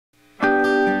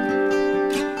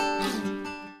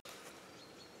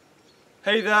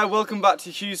Hey there, welcome back to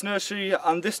Hugh's Nursery,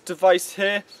 and this device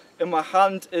here in my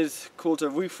hand is called a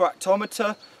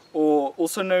Refractometer, or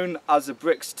also known as a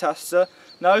Brix Tester.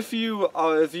 Now if you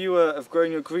are a viewer of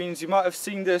Growing Your Greens, you might have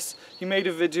seen this. He made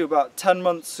a video about 10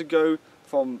 months ago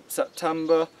from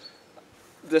September,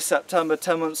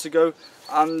 10 months ago,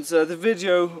 and the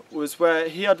video was where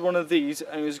he had one of these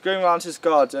and he was going around his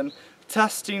garden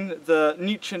testing the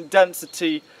nutrient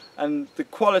density and the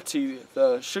quality,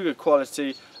 the sugar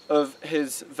quality of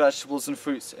his vegetables and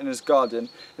fruits in his garden,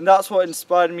 and that's what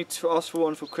inspired me to ask for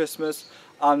one for Christmas,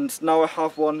 and now I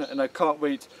have one and I can't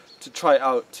wait to try it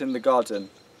out in the garden.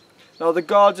 Now the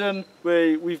garden,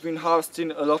 we've been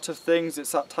harvesting a lot of things.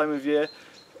 It's that time of year.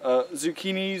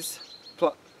 Zucchinis,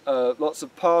 lots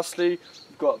of parsley,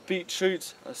 we've got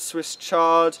beetroot, Swiss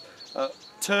chard,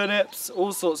 turnips,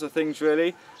 all sorts of things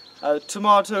really.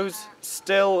 Tomatoes,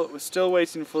 we're still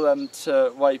waiting for them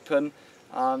to ripen,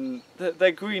 and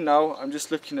they're green now. I'm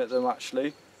just looking at them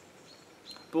actually.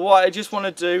 But what I just want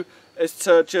to do is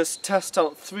to just test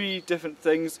out 3 different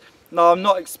things. Now I'm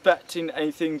not expecting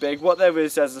anything big. What there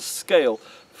is, there's a scale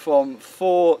from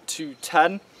 4 to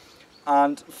 10,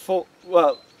 and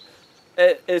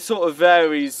it sort of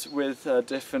varies with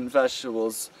different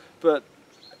vegetables, but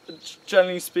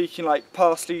generally speaking, like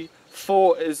parsley,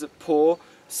 4 is poor,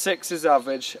 6 is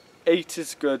average, 8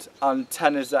 is good, and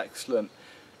 10 is excellent.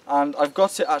 And I've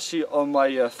got it actually on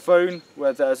my phone,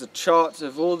 where there's a chart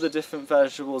of all the different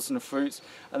vegetables and fruits,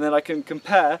 and then I can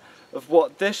compare of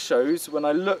what this shows. When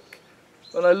I look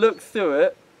through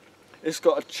it, it's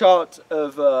got a chart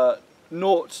of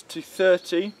 0 to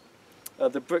 30,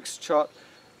 the Brix chart,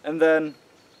 and then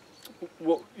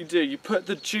what you do, you put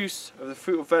the juice of the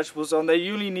fruit or vegetables on there.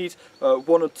 You only need 1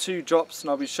 or 2 drops, and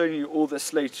I'll be showing you all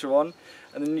this later on.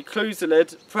 And then you close the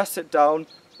lid, press it down,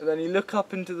 and then you look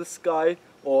up into the sky,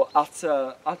 or at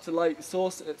a light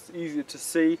source. It's easier to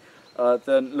see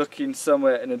than looking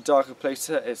somewhere in a darker place.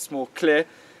 It's more clear,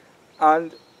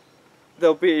 and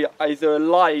there'll be either a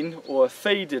line or a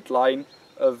faded line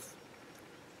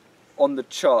on the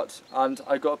chart, and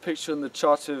I got a picture on the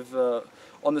chart of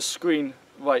on the screen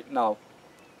right now.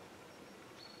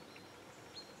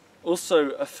 Also,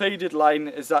 a faded line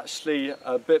is actually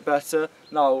a bit better.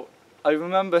 Now I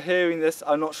remember hearing this,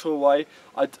 I'm not sure why.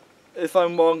 If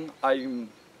I'm wrong, I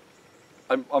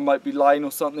might be lying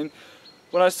or something.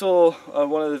 When I saw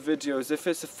one of the videos, if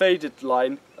it's a faded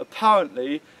line,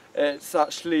 apparently it's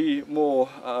actually more,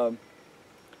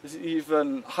 it's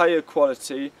even higher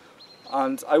quality,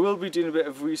 and I will be doing a bit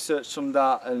of research on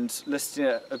that and listing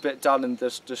it a bit down in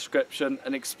the description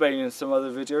and explaining in some other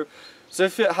video. So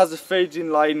if it has a fading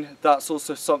line, that's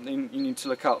also something you need to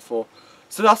look out for.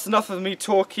 So that's enough of me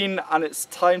talking, and it's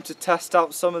time to test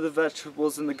out some of the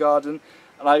vegetables in the garden.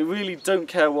 And I really don't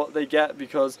care what they get,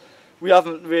 because we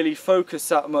haven't really focused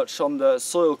that much on the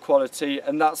soil quality,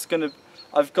 and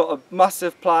I've got a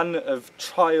massive plan of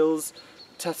trials,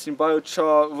 testing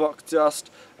biochar, rock dust,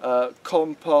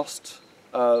 compost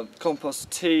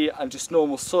tea, and just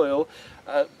normal soil.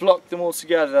 Block them all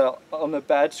together on a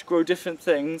bed, grow different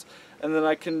things, and then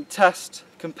I can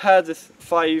compare the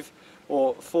 5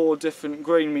 or 4 different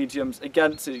growing mediums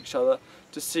against each other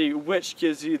to see which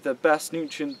gives you the best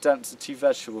nutrient density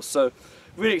vegetable. So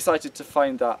really excited to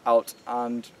find that out,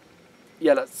 and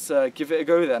yeah, let's give it a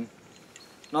go then.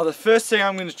 Now the first thing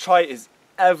I'm going to try is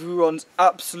everyone's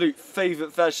absolute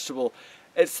favourite vegetable.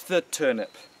 It's the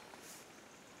turnip.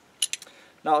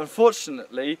 Now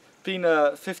unfortunately, being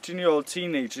a 15-year-old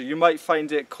teenager, you might find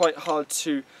it quite hard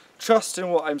to trust in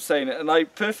what I'm saying, and I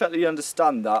perfectly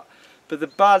understand that. But the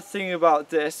bad thing about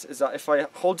this is that if I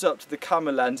hold it up to the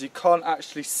camera lens, you can't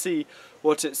actually see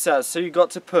what it says. So you've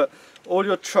got to put all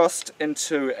your trust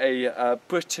into a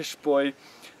British boy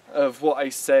of what I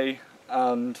say,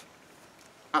 and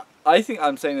I think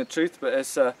I'm saying the truth, but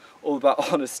it's all about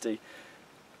honesty.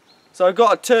 So I've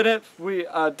got a turnip.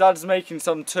 Dad's making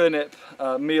some turnip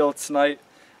meal tonight,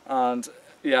 and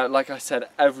yeah, like I said,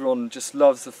 everyone just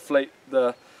loves the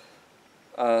flavour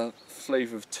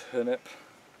of turnip.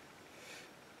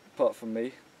 Apart from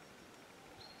me.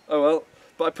 Oh well,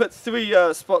 but I put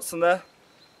 3 spots on there,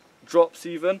 drops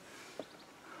even,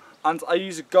 and I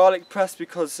use a garlic press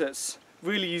because it's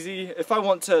really easy. If I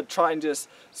want to try and just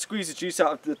squeeze the juice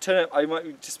out of the turnip, I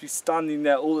might just be standing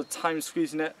there all the time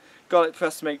squeezing it. Garlic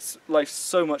press makes life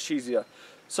so much easier.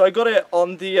 So I got it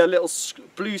on the little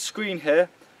blue screen here,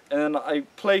 and then I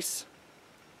place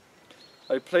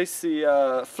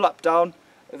the flap down,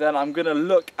 and then I'm going to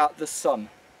look at the sun.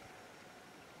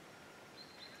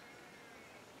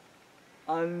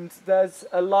 And there's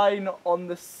a line on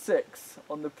the 6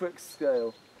 on the Brix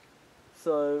scale.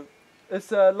 So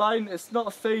It's a line, it's not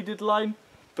a faded line,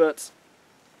 but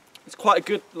it's quite a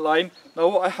good line. Now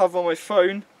what I have on my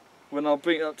phone, when I'll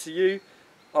bring it up to you,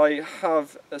 I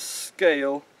have a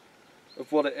scale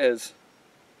of what it is.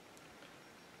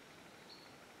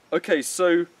 Okay,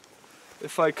 so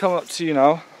if I come up to you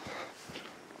now,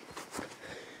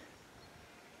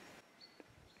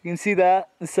 you can see that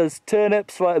it says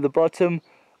turnips right at the bottom.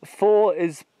 4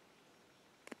 is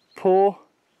poor,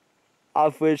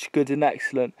 average, good and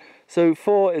excellent. So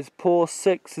 4 is poor,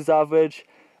 6 is average,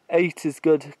 8 is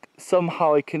good.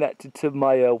 Somehow I connected to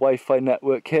my Wi-Fi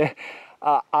network here,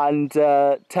 and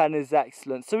 10 is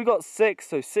excellent. So we got 6,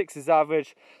 so 6 is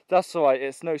average. That's alright,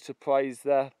 it's no surprise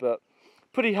there, but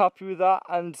pretty happy with that.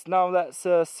 And now let's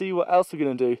see what else we're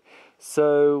going to do.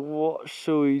 So what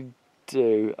shall we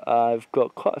do? I've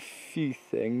got quite a few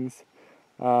things.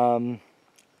 Do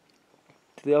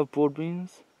they have broad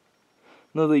beams?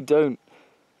 No, they don't.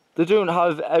 They don't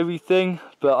have everything,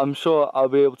 but I'm sure I'll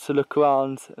be able to look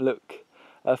around and look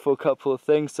for a couple of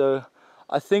things. So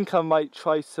I think I might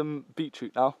try some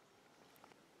beetroot now.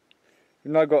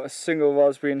 We've now got a single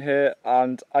raspberry in here,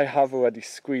 and I have already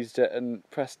squeezed it and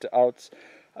pressed it out.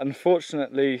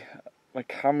 Unfortunately, my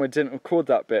camera didn't record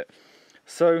that bit.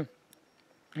 So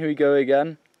here we go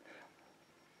again.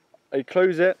 I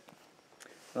close it.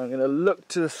 I'm going to look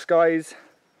to the skies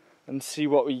and see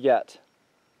what we get.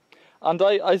 And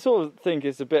I sort of think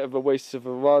it's a bit of a waste of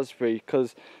a raspberry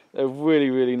because they're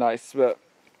really nice, but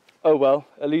oh well,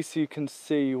 at least you can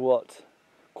see what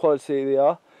quality they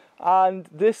are. And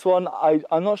this one,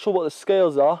 I'm not sure what the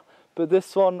scales are, but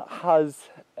this one has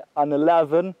an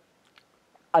 11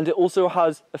 and it also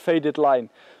has a faded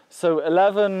line. So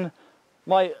 11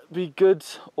 might be good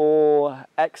or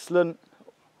excellent.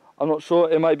 I'm not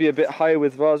sure, it might be a bit higher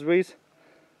with raspberries.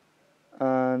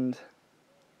 And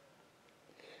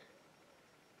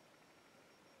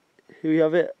here we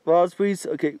have it, raspberries.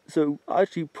 Okay, so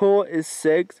actually poor is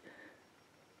 6,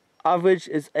 average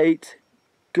is 8,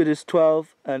 good is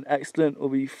 12, and excellent will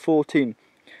be 14.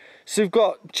 So we've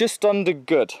got just under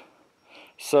good.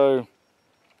 So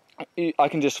I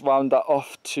can just round that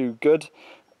off to good.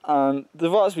 And the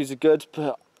raspberries are good,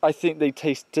 but I think they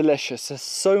taste delicious. They're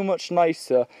so much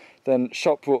nicer than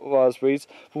shop bought raspberries.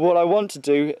 But what I want to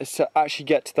do is to actually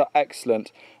get to that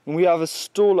excellent. And we have a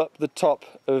stall up the top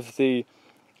of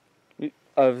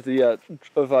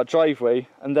our driveway,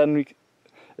 and then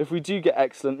if we do get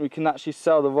excellent, we can actually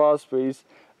sell the raspberries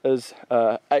as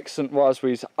excellent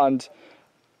raspberries, and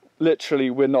literally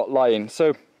we're not lying.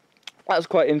 So that's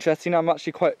quite interesting. I'm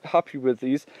actually quite happy with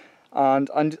these, and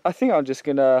I think I'm just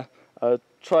gonna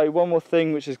try one more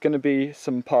thing, which is going to be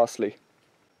some parsley.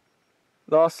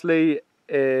 Lastly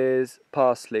is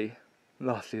parsley.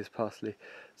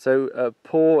 So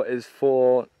poor is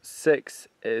 4, 6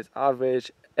 is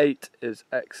average, 8 is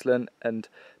excellent, and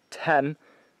 8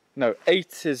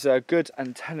 is good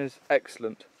and 10 is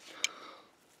excellent.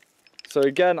 So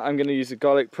again, I'm going to use a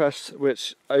garlic press,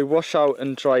 which I wash out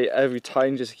and dry every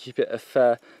time just to keep it a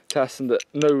fair test, and that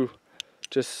no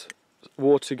just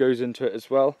water goes into it as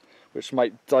well, which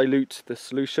might dilute the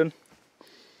solution.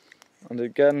 And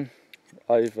again,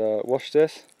 I've washed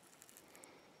this.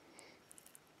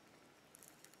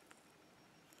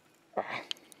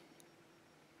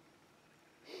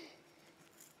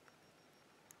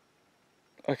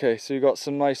 Okay, so you've got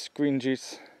some nice green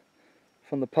juice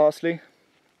from the parsley.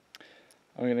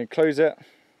 I'm going to close it,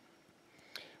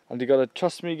 and you got to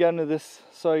trust me again with this.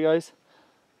 Sorry guys,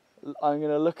 I'm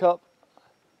going to look up.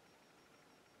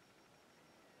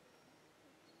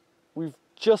 We've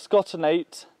just got an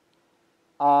 8,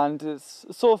 and it's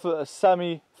sort of a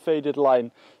semi-faded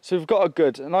line, so we've got a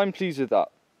good, and I'm pleased with that.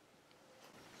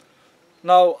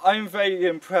 Now I'm very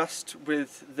impressed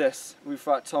with this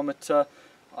refractometer.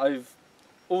 I've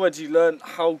already learned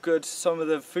how good some of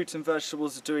the fruit and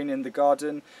vegetables are doing in the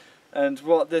garden, and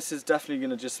what this is definitely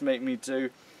going to just make me do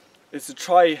is to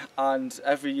try and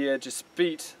every year just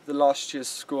beat the last year's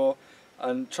score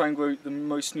and try and grow the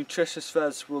most nutritious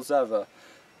vegetables ever.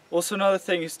 Also, another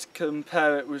thing is to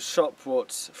compare it with shop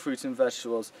bought fruit and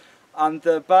vegetables. And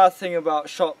the bad thing about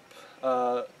shop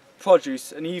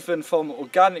produce, and even from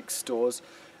organic stores,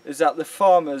 is that the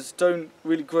farmers don't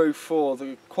really grow for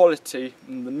the quality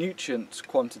and the nutrient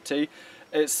quantity.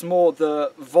 It's more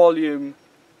the volume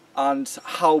and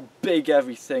how big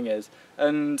everything is,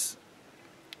 and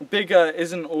bigger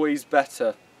isn't always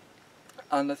better.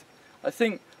 And I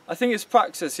think it's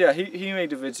practice. Yeah, he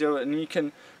made a video, and you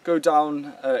can go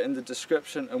down in the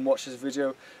description and watch his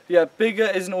video. Yeah, bigger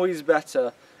isn't always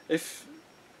better. If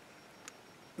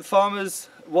the farmers,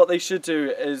 what they should do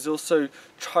is also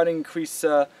try and increase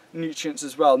nutrients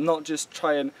as well, not just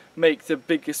try and make the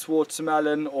biggest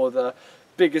watermelon or the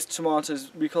biggest tomatoes,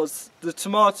 because the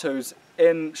tomatoes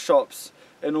in shops,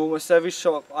 in almost every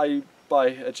shop I buy,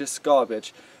 are just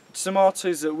garbage.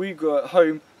 Tomatoes that we grow at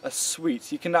home are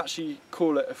sweet. You can actually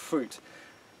call it a fruit.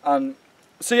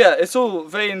 So yeah, it's all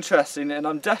very interesting, and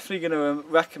I'm definitely going to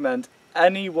recommend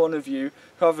any one of you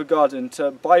who have a garden to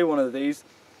buy one of these.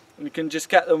 And you can just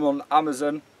get them on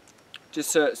Amazon. Just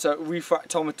search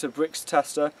Refractometer Brix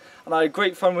Tester. And I had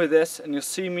great fun with this, and you'll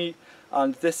see me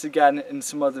and this again in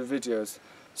some other videos.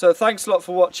 So thanks a lot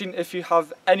for watching. If you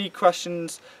have any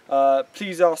questions,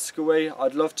 please ask away.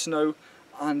 I'd love to know.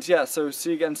 And yeah, so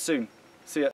see you again soon.